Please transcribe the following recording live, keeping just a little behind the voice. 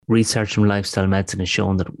research from lifestyle medicine has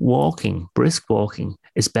shown that walking, brisk walking,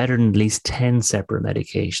 is better than at least 10 separate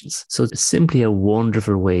medications. So it's simply a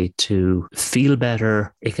wonderful way to feel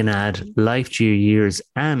better. It can add life to your years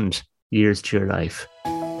and years to your life.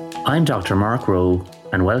 I'm Dr. Mark Rowe,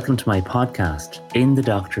 and welcome to my podcast, In the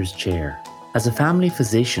Doctor's Chair. As a family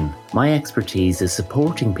physician, my expertise is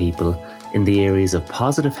supporting people in the areas of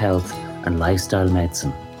positive health and lifestyle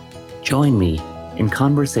medicine. Join me in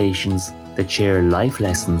conversations that share life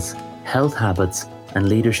lessons, health habits, and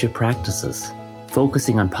leadership practices,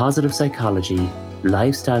 focusing on positive psychology,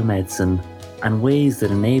 lifestyle medicine, and ways that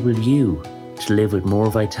enable you to live with more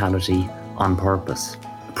vitality on purpose.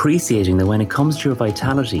 Appreciating that when it comes to your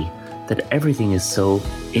vitality, that everything is so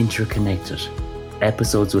interconnected.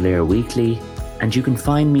 Episodes will air weekly, and you can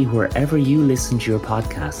find me wherever you listen to your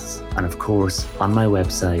podcasts, and of course on my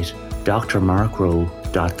website,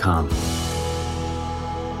 drmarkrowe.com.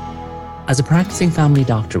 As a practicing family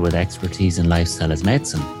doctor with expertise in lifestyle as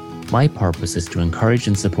medicine, my purpose is to encourage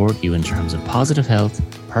and support you in terms of positive health,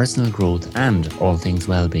 personal growth, and all things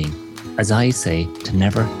well-being. As I say, to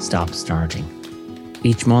never stop starting.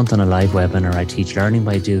 Each month on a live webinar, I teach learning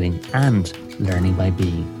by doing and learning by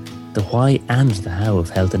being, the why and the how of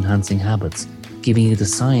health-enhancing habits, giving you the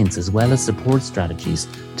science as well as support strategies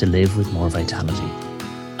to live with more vitality.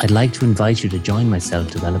 I'd like to invite you to join my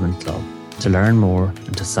Self-Development Club. To learn more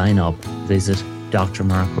and to sign up, visit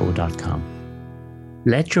drmarkrowe.com.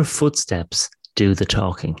 Let your footsteps do the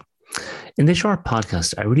talking. In this short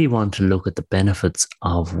podcast, I really want to look at the benefits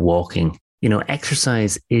of walking. You know,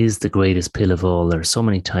 exercise is the greatest pill of all. There are so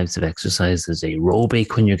many types of exercise. There's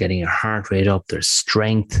aerobic when you're getting your heart rate up. There's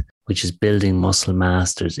strength, which is building muscle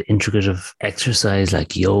mass. There's integrative exercise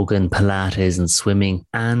like yoga and Pilates and swimming.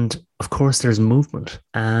 And of course, there's movement.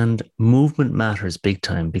 And movement matters big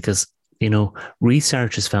time because, you know,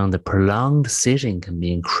 research has found that prolonged sitting can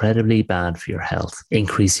be incredibly bad for your health,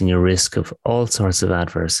 increasing your risk of all sorts of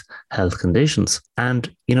adverse health conditions.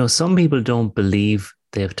 And, you know, some people don't believe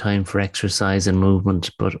they have time for exercise and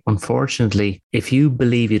movement. But unfortunately, if you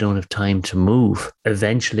believe you don't have time to move,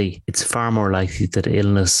 eventually it's far more likely that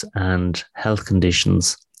illness and health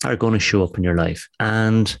conditions are going to show up in your life.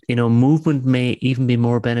 And, you know, movement may even be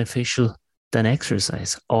more beneficial than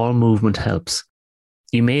exercise. All movement helps.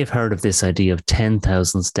 You may have heard of this idea of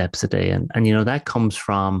 10,000 steps a day. And you know, that comes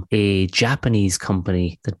from a Japanese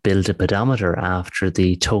company that built a pedometer after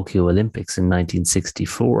the Tokyo Olympics in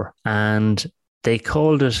 1964. And they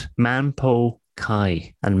called it Manpo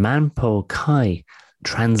Kai, and Manpo Kai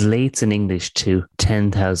translates in English to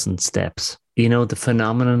 10,000 steps. You know, the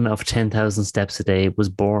phenomenon of 10,000 steps a day was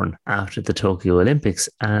born after the Tokyo Olympics.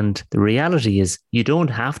 And the reality is you don't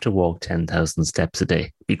have to walk 10,000 steps a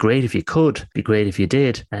day. Be great if you could, be great if you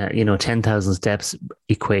did. 10,000 steps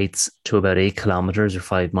equates to about 8 kilometers or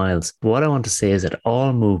 5 miles. But what I want to say is that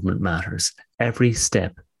all movement matters. Every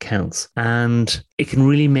step counts. And it can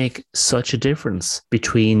really make such a difference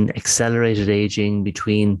between accelerated aging,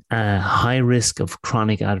 between high risk of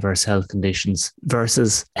chronic adverse health conditions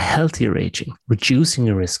versus healthier aging, reducing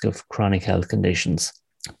the risk of chronic health conditions,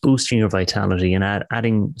 boosting your vitality and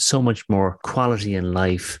adding so much more quality in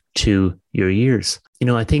life to your years. You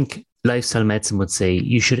know, I think lifestyle medicine would say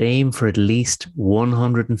you should aim for at least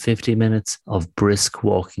 150 minutes of brisk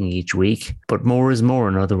walking each week, but more is more.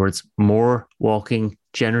 In other words, more walking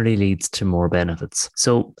generally leads to more benefits.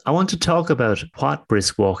 So I want to talk about what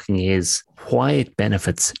brisk walking is, why it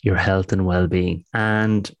benefits your health and well-being,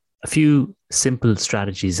 and a few simple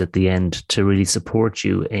strategies at the end to really support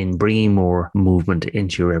you in bringing more movement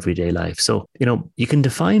into your everyday life. So, you know, you can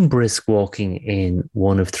define brisk walking in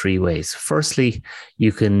one of 3 ways. Firstly,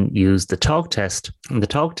 you can use the talk test. And the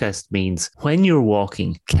talk test means when you're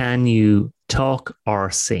walking, can you talk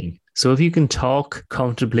or sing? So if you can talk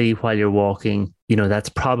comfortably while you're walking, you know, that's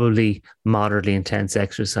probably moderately intense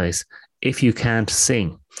exercise. If you can't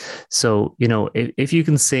sing. So, you know, if you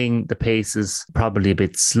can sing, the pace is probably a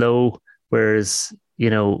bit slow. Whereas, you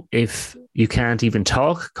know, if you can't even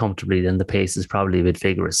talk comfortably, then the pace is probably a bit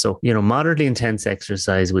vigorous. So, you know, moderately intense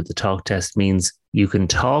exercise with the talk test means you can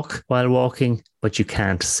talk while walking, but you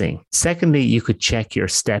can't sing. Secondly, you could check your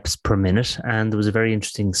steps per minute. And there was a very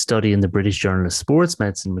interesting study in the British Journal of Sports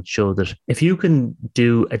Medicine which showed that if you can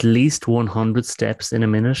do at least 100 steps in a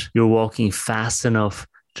minute, you're walking fast enough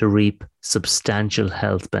to reap substantial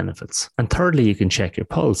health benefits. And thirdly, you can check your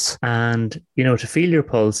pulse. And, you know, to feel your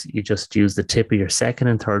pulse, you just use the tip of your second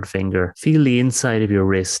and third finger, feel the inside of your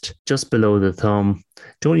wrist just below the thumb.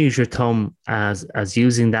 Don't use your thumb as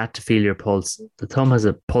using that to feel your pulse. The thumb has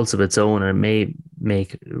a pulse of its own and it may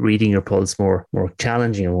make reading your pulse more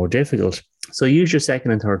challenging and more difficult. So use your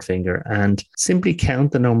second and third finger and simply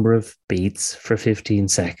count the number of beats for 15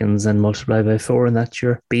 seconds and multiply by 4, and that's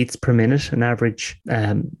your beats per minute. An average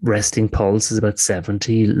resting pulse is about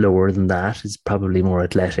 70. Lower than that is probably more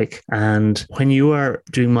athletic. And when you are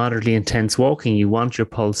doing moderately intense walking, you want your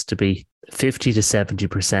pulse to be 50 to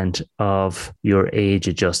 70% of your age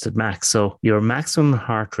adjusted max. So your maximum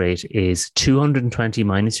heart rate is 220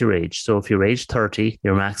 minus your age. So if you're age 30,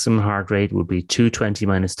 your maximum heart rate would be 220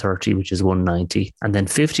 minus 30, which is 190. And then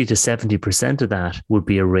 50 to 70% of that would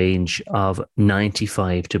be a range of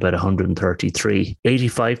 95 to about 133.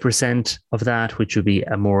 85% of that, which would be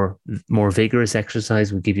a more vigorous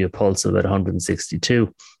exercise, would give you a pulse of about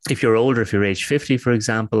 162. If you're older, if you're age 50, for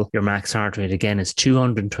example, your max heart rate again is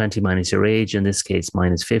 220 minus your age, in this case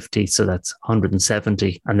minus 50, so that's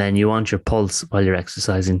 170. And then you want your pulse while you're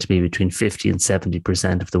exercising to be between 50 and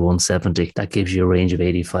 70% of the 170. That gives you a range of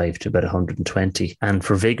 85 to about 120. And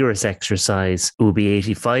for vigorous exercise, it will be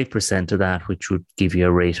 85% of that, which would give you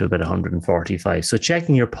a rate of about 145. So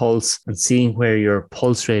checking your pulse and seeing where your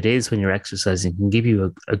pulse rate is when you're exercising can give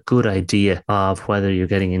you a good idea of whether you're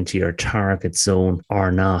getting into your target zone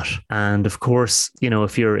or not. And of course,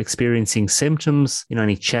 if you're experiencing symptoms,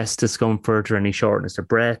 any chest discomfort or any shortness of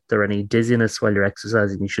breath or any dizziness while you're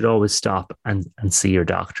exercising, you should always stop and see your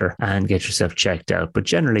doctor and get yourself checked out. But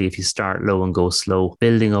generally, if you start low and go slow,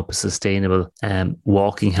 building up a sustainable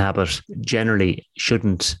walking habit generally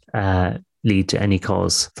shouldn't lead to any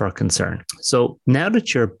cause for concern. So now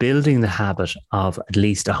that you're building the habit of at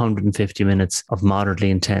least 150 minutes of moderately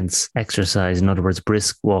intense exercise, in other words,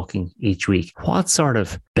 brisk walking each week, what sort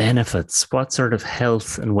of benefits, what sort of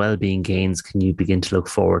health and well-being gains can you begin to look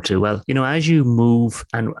forward to? Well, as you move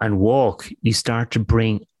and walk, you start to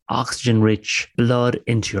bring oxygen-rich blood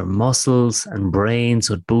into your muscles and brain,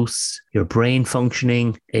 so it boosts your brain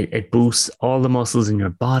functioning. It boosts all the muscles in your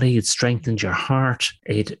body. It strengthens your heart.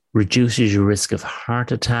 It reduces your risk of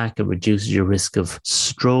heart attack. It reduces your risk of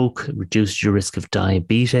stroke. It reduces your risk of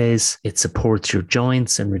diabetes. It supports your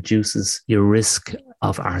joints and reduces your risk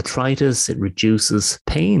of arthritis. It reduces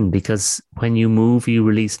pain because when you move, you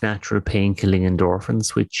release natural pain-killing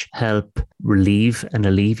endorphins, which help relieve and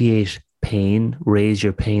alleviate pain, raise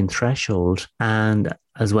your pain threshold, and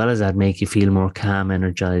as well as that, make you feel more calm,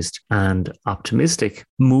 energized, and optimistic.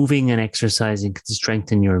 Moving and exercising can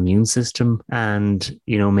strengthen your immune system and,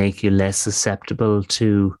 make you less susceptible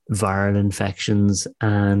to viral infections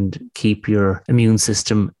and keep your immune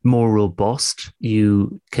system more robust.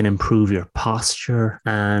 You can improve your posture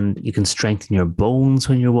and you can strengthen your bones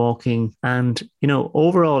when you're walking. And,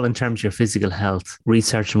 overall, in terms of your physical health,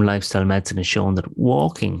 research from lifestyle medicine has shown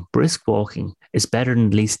that brisk walking, is better than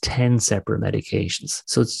at least 10 separate medications.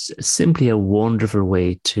 So it's simply a wonderful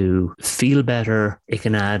way to feel better. It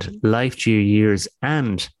can add life to your years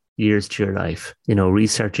and years to your life.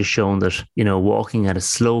 Research has shown that, walking at a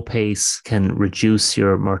slow pace can reduce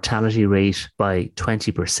your mortality rate by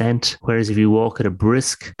 20%. Whereas if you walk at a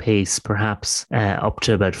brisk pace, perhaps up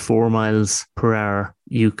to about 4 miles per hour,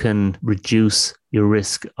 you can reduce your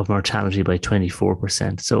risk of mortality by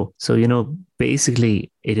 24%. So,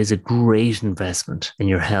 basically it is a great investment in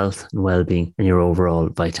your health and well-being and your overall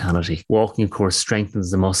vitality. Walking, of course,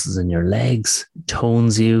 strengthens the muscles in your legs,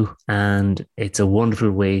 tones you, and it's a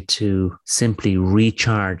wonderful way to simply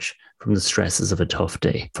recharge from the stresses of a tough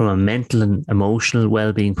day. From a mental and emotional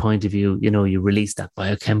well-being point of view, you release that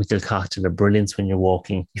biochemical cocktail of brilliance when you're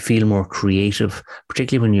walking. You feel more creative,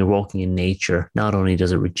 particularly when you're walking in nature. Not only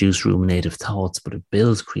does it reduce ruminative thoughts, but it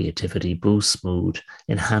builds creativity, boosts mood,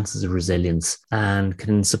 enhances resilience, and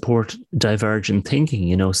can support divergent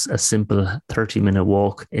thinking. A simple 30-minute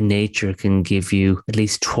walk in nature can give you at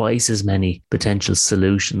least twice as many potential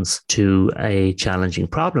solutions to a challenging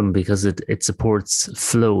problem because it supports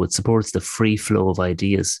flow. It supports the free flow of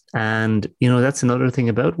ideas. And, that's another thing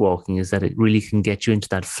about walking, is that it really can get you into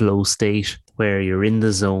that flow state where you're in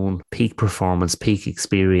the zone, peak performance, peak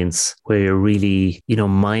experience, where you're really,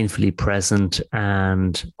 mindfully present,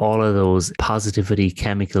 and all of those positivity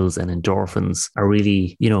chemicals and endorphins are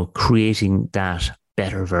really, creating that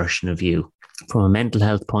better version of you. From a mental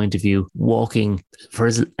health point of view, walking for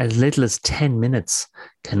as little as 10 minutes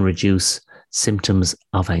can reduce symptoms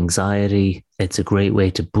of anxiety. It's a great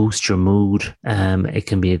way to boost your mood. It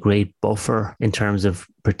can be a great buffer in terms of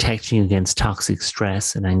protecting you against toxic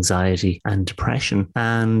stress and anxiety and depression.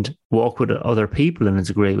 And walk with other people, and it's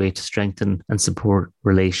a great way to strengthen and support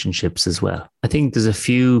relationships as well. I think there's a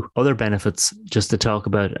few other benefits just to talk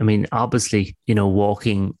about. Obviously,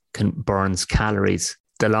 walking burns calories.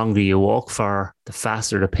 the longer you walk for, the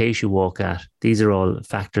faster the pace you walk at. These are all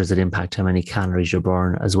factors that impact how many calories you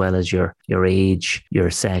burn, as well as your age, your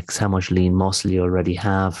sex, how much lean muscle you already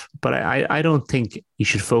have. But I don't think you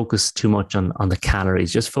should focus too much on the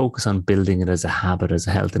calories. Just focus on building it as a habit, as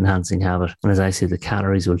a health enhancing habit. And as I say, the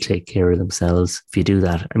calories will take care of themselves if you do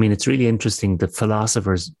that. I mean, it's really interesting. The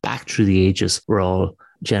philosophers back through the ages were all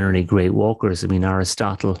generally great walkers. I mean,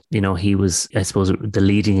 Aristotle, he was, I suppose, the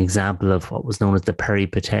leading example of what was known as the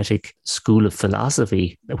peripatetic school of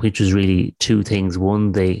philosophy, which was really two things.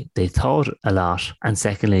 One, they thought a lot, and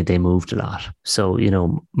secondly, they moved a lot. So,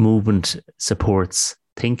 movement supports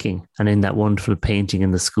thinking. And in that wonderful painting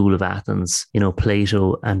in the School of Athens,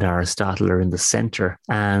 Plato and Aristotle are in the center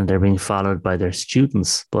and they're being followed by their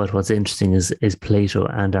students. But what's interesting is Plato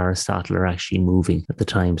and Aristotle are actually moving at the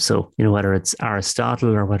time. So, whether it's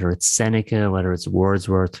Aristotle or whether it's Seneca, whether it's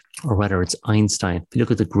Wordsworth or whether it's Einstein, if you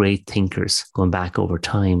look at the great thinkers going back over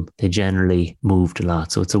time, they generally moved a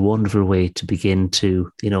lot. So it's a wonderful way to begin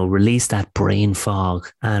to, release that brain fog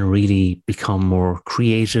and really become more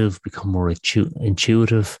creative, become more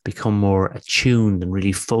intuitive, become more attuned and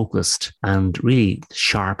really focused and really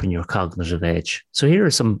sharpen your cognitive edge. So here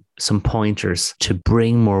are some pointers to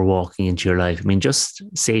bring more walking into your life. I mean, just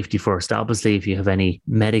safety first. Obviously, if you have any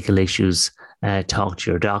medical issues, talk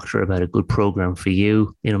to your doctor about a good program for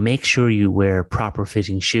you. Make sure you wear proper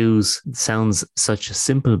fitting shoes. It sounds such a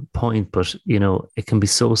simple point, but it can be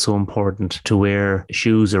so important to wear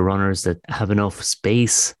shoes or runners that have enough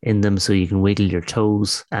space in them so you can wiggle your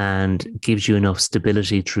toes and gives you enough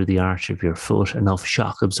stability through the arch of your foot, enough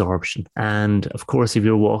shock absorption. And of course, if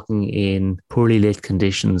you're walking in poorly lit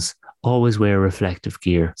conditions, always wear reflective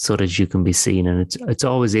gear so that you can be seen. And it's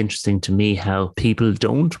always interesting to me how people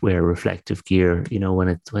don't wear reflective gear, when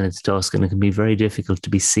it's dusk, and it can be very difficult to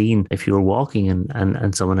be seen if you're walking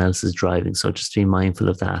and someone else is driving. So just be mindful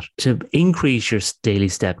of that. To increase your daily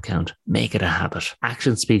step count, make it a habit.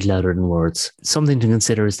 Actions speak louder than words. Something to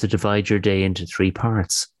consider is to divide your day into 3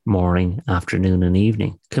 parts: morning, afternoon, and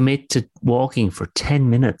evening. Commit to walking for 10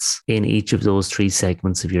 minutes in each of those 3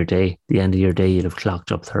 segments of your day. At the end of your day, you'll have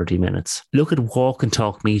clocked up 30 minutes. Look at walk and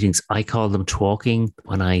talk meetings. I call them talking.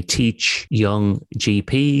 When I teach young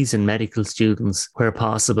GPs and medical students, where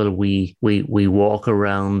possible, we walk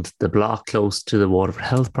around the block close to the Waterford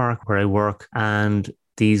Health Park where I work, and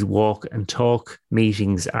these walk and talk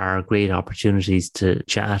meetings are great opportunities to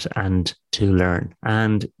chat and to learn.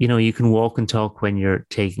 And, you can walk and talk when you're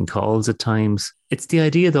taking calls at times. It's the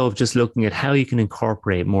idea, though, of just looking at how you can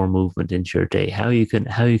incorporate more movement into your day, how you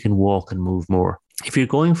can walk and move more. If you're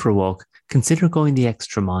going for a walk, consider going the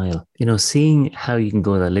extra mile, seeing how you can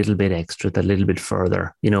go that little bit extra, that little bit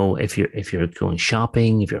further. If you're going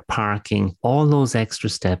shopping, if you're parking, all those extra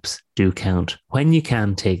steps do count. When you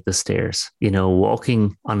can, take the stairs.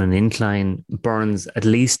 Walking on an incline burns at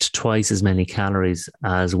least twice as many calories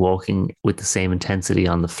as walking with the same intensity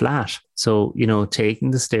on the flat. So,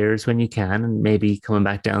 taking the stairs when you can, and maybe coming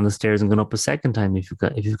back down the stairs and going up a second time if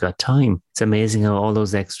you've got time. It's amazing how all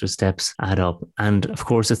those extra steps add up. And of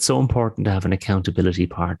course, it's so important to have an accountability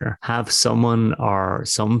partner. Have someone or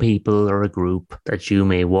some people or a group that you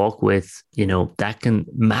may walk with, that can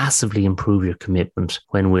massively improve your commitment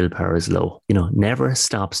when willpower is low. Never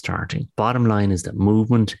stop starting. Bottom line is that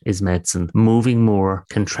movement is medicine. Moving more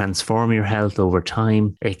can transform your health over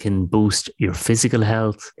time. It can boost your physical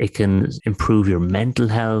health. It can improve your mental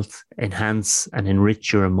health, enhance and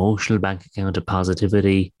enrich your emotional bank account of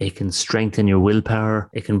positivity. It can strengthen your willpower.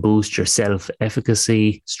 It can boost your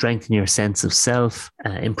self-efficacy, strengthen your sense of self,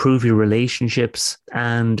 improve your relationships,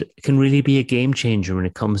 and it can really be a game changer when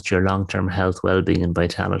it comes to your long-term health, well-being, and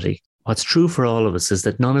vitality. What's true for all of us is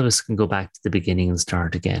that none of us can go back to the beginning and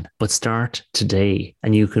start again, but start today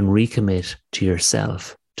and you can recommit to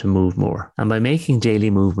yourself to move more. And by making daily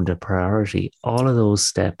movement a priority, all of those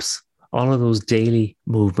steps, all of those daily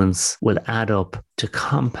movements will add up to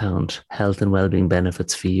compound health and well-being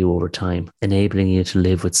benefits for you over time, enabling you to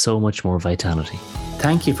live with so much more vitality.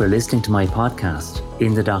 Thank you for listening to my podcast,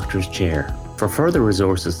 In the Doctor's Chair. For further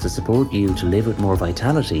resources to support you to live with more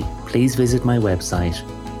vitality, please visit my website,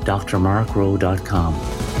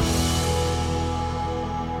 drmarkrowe.com.